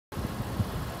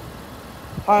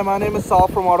Hi, my name is Sal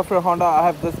from Autofair Honda. I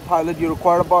have this Pilot you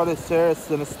required about. It's here, it's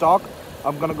in stock.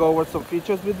 I'm gonna go over some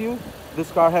features with you.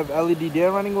 This car have LED day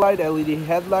running light, LED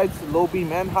headlights, low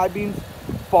beam and high beams,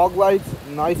 fog lights,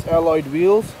 nice alloyed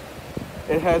wheels.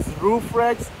 It has roof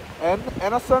racks and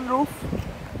a sunroof.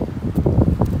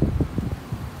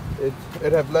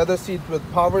 It have leather seats with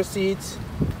power seats.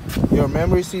 Your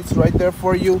memory seats right there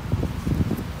for you.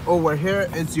 Over here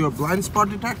is your blind spot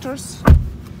detectors,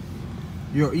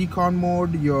 your econ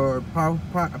mode, your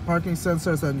parking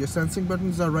sensors, and your sensing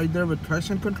buttons are right there with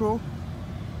traction control.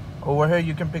 Over here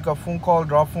you can pick up phone call,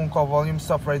 drop phone call, volume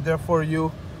stuff right there for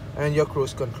you, and your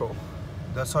cruise control.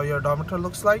 That's how your odometer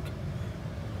looks like.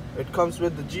 It comes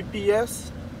with the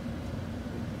GPS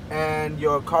and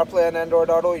your CarPlay and Android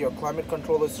Auto. Your climate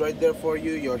control is right there for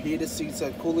you. Your heated seats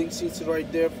and cooling seats right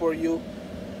there for you,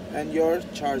 and your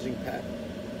charging pad.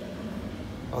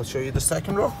 I'll show you the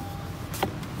second row.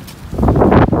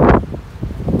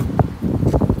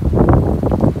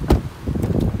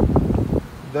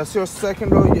 That's your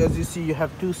second row. As you see, you have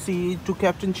two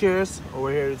captain chairs.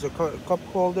 Over here is your cup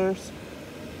holders.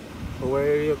 Over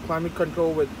here, your climate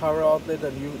control with power outlet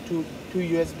and two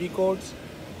USB cords.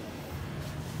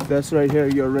 That's right here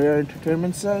your rear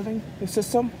entertainment setting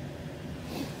system.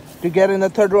 To get in the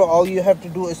third row, all you have to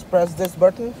do is press this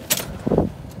button,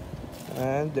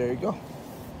 and there you go.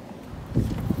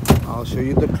 I'll show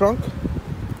you the trunk.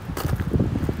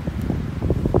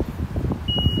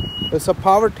 It's a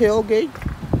power tailgate.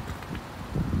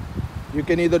 You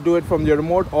can either do it from the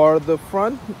remote or the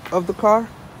front of the car.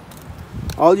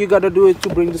 All you gotta do is to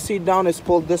bring the seat down is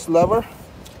pull this lever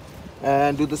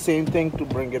and do the same thing to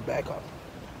bring it back up.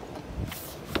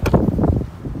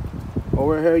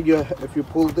 Over here, if you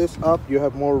pull this up, you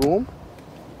have more room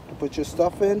to put your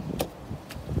stuff in.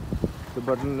 The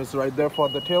button is right there for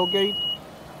the tailgate.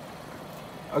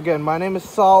 Again, my name is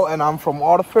Sal and I'm from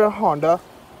Autofair Honda.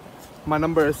 My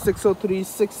number is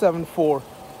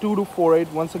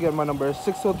 603-674-2248. Once again, my number is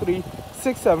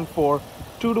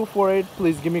 603-674-2248.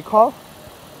 Please give me a call.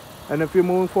 And if you're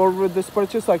moving forward with this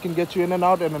purchase, I can get you in and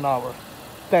out in an hour.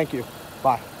 Thank you.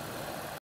 Bye.